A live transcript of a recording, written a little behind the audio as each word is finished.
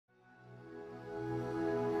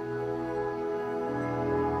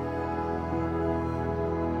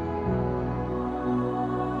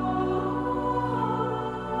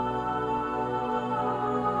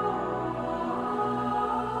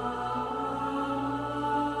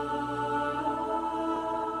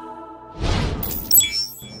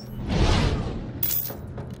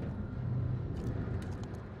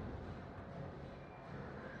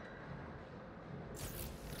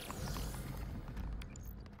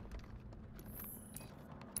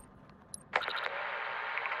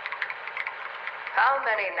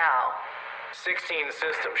How many now? 16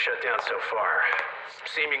 systems shut down so far.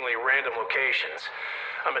 Seemingly random locations.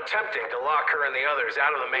 I'm attempting to lock her and the others out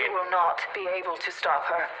of the main... You will not be able to stop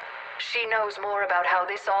her. She knows more about how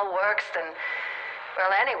this all works than, well,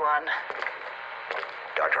 anyone.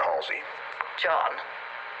 Dr. Halsey. John.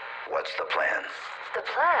 What's the plan? The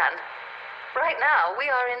plan? Right now, we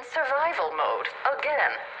are in survival mode,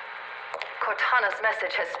 again. Cortana's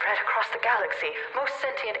message has spread across the galaxy. Most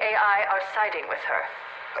sentient AI are siding with her.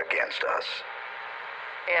 Against us?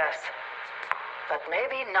 Yes. But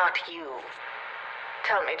maybe not you.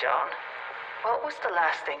 Tell me, John, what was the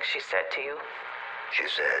last thing she said to you? She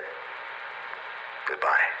said,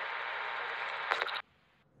 goodbye.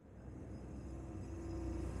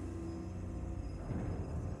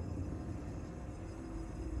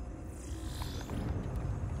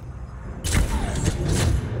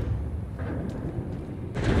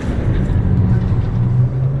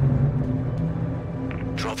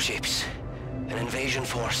 Dropships. An invasion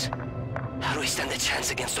force. How do we stand a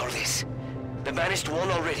chance against all this? The Banished won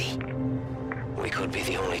already. We could be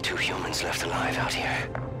the only two humans left alive out here.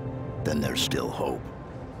 Then there's still hope.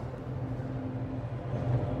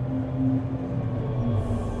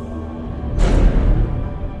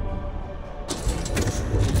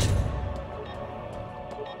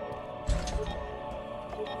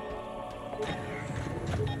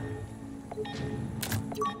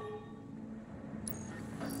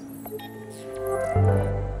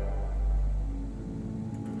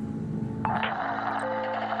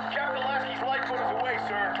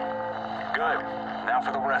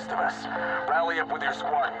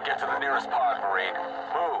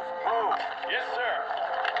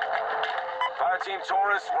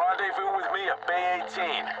 Rendezvous with me at Bay 18.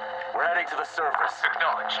 We're heading to the surface.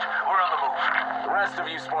 Acknowledged. We're on the move. The rest of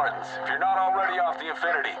you Spartans, if you're not already off the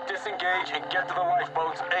Infinity, disengage and get to the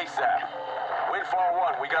lifeboats ASAP. Windfall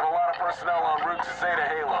 1, we got a lot of personnel en route to Zeta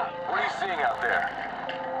Halo. What are you seeing out there?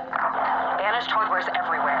 Banished hardware's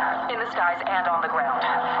everywhere, in the skies and on the ground.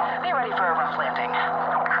 Be ready for a rough landing.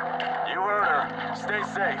 You heard her. Stay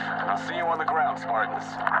safe. I'll see you on the ground, Spartans.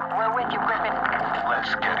 We're with you, Griffin.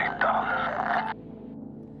 Let's get it done.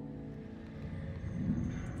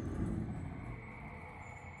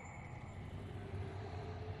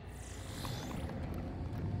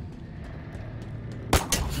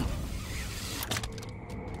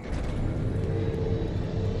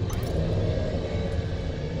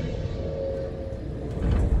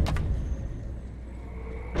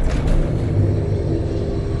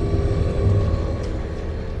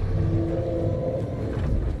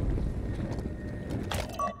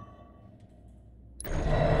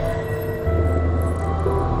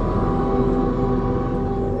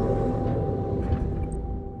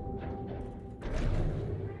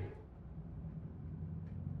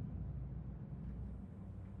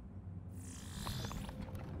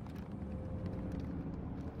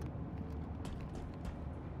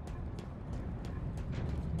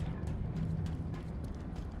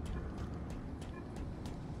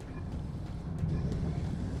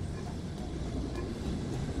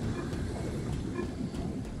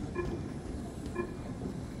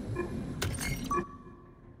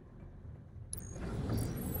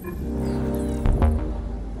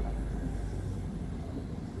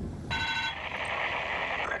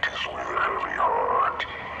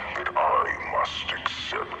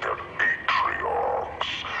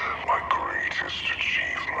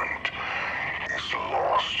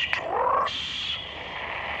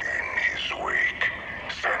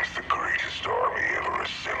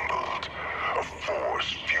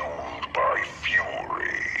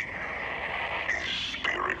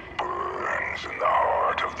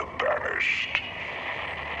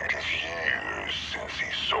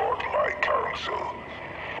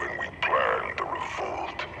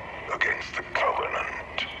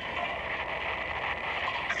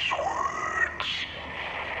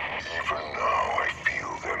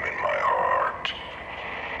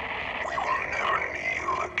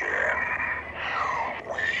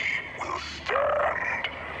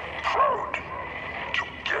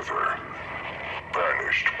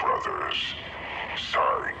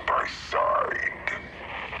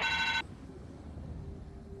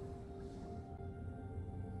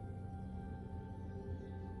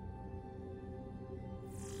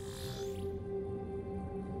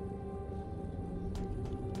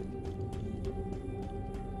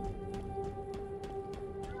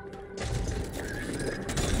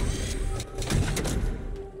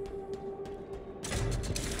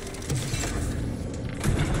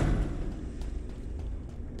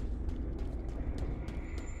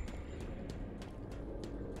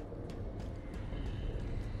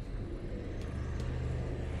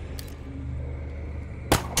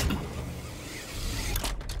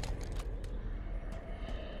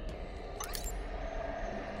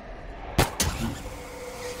 Goodbye.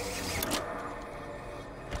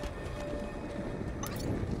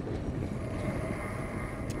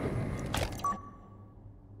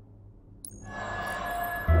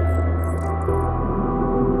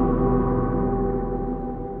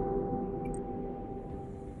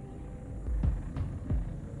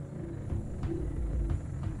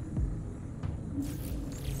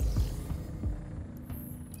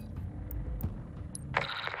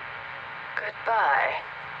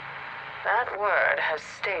 That word has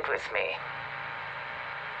stayed with me.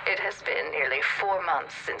 It has been nearly 4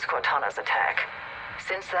 months since Cortana's attack.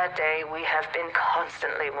 Since that day, we have been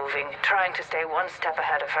constantly moving, trying to stay one step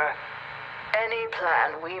ahead of her. Any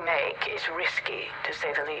plan we make is risky, to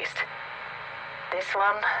say the least. This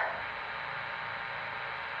one...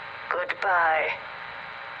 goodbye.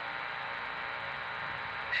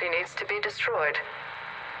 She needs to be destroyed.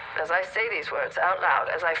 As I say these words out loud,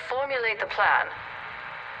 as I formulate the plan,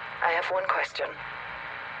 I have one question.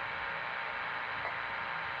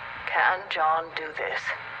 Can John do this?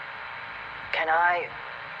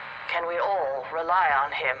 Can we all rely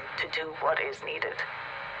on him to do what is needed?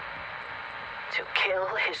 To kill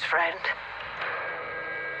his friend?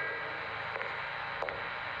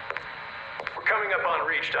 We're coming up on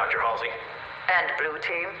reach, Dr. Halsey. And Blue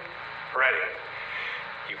Team? Ready.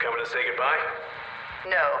 You coming to say goodbye?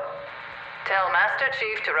 No. Tell Master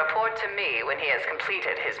Chief to report to me when he has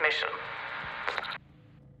completed his mission.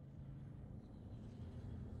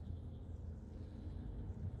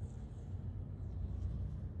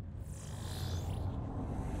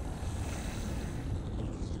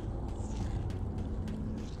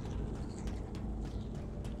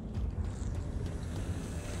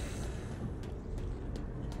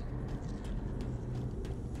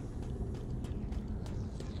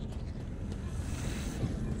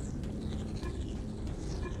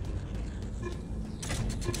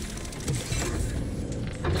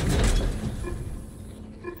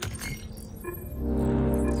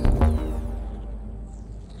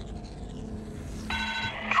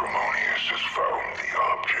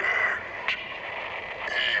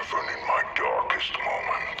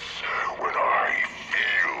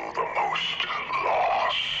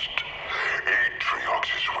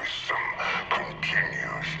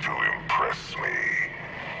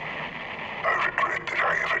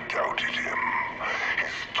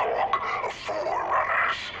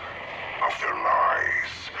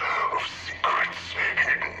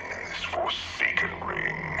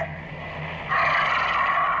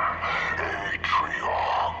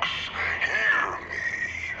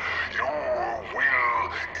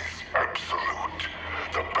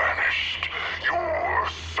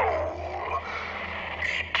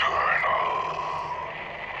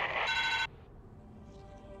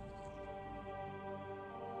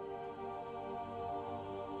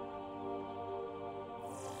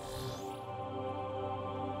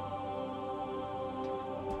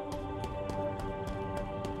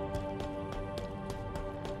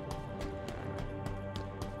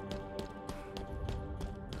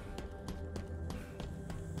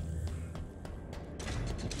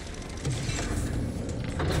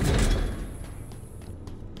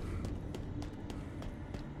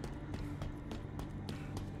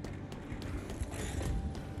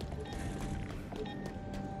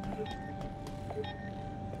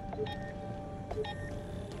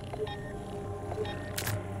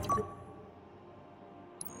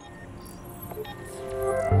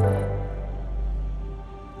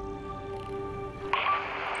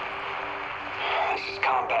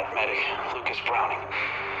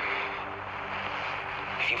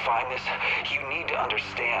 You need to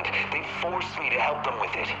understand. They forced me to help them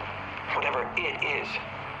with it. Whatever it is.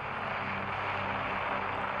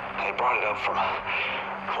 They brought it up from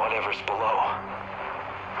whatever's below.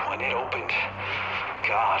 When it opened,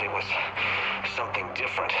 God, it was something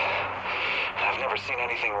different. I've never seen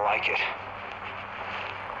anything like it.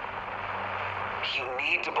 You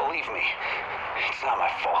need to believe me. It's not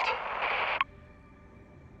my fault.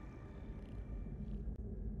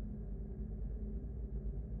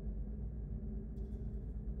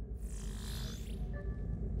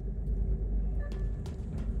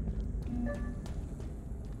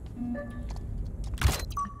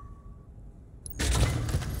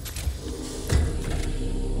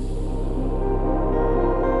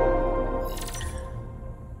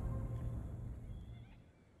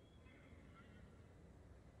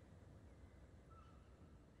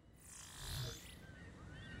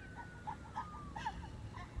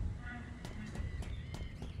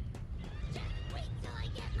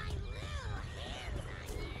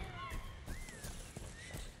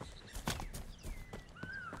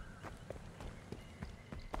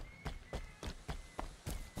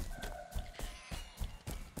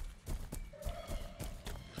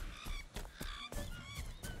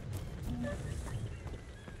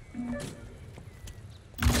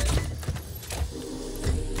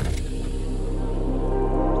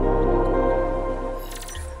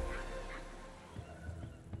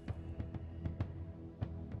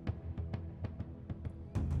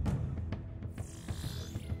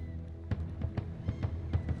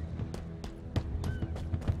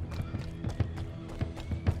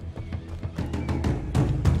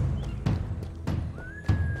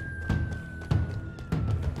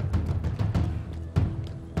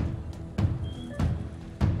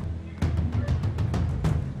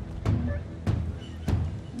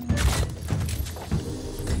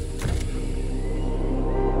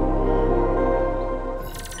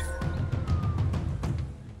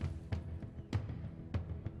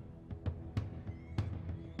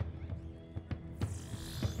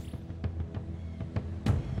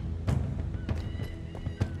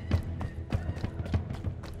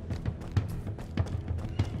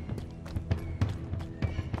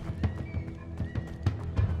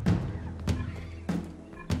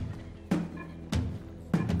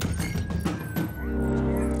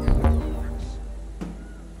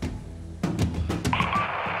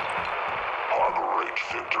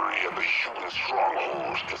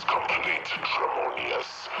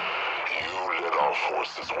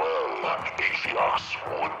 well, Ajax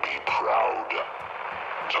would be proud.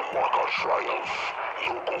 To mark our triumph,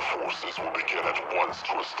 local forces will begin at once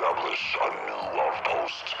to establish a new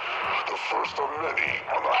outpost, the first of many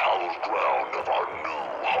on the hallowed ground of our new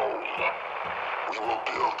home. We will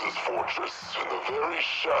build this fortress in the very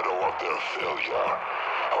shadow of their failure,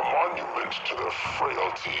 a monument to their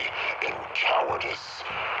frailty and cowardice,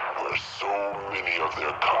 where so many of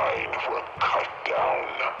their kind were cut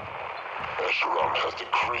down. Escharum has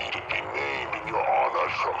decreed it be named in your honor,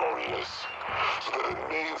 Tremonius, so that it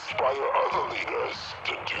may inspire other leaders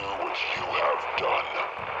to do what you have done.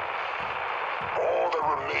 All that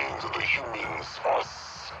remains of the humans are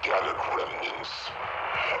scattered remnants,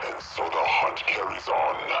 and so the hunt carries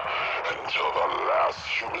on until the last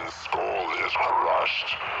human skull is crushed.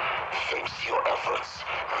 Thanks to your efforts,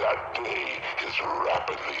 that day is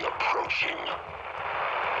rapidly approaching.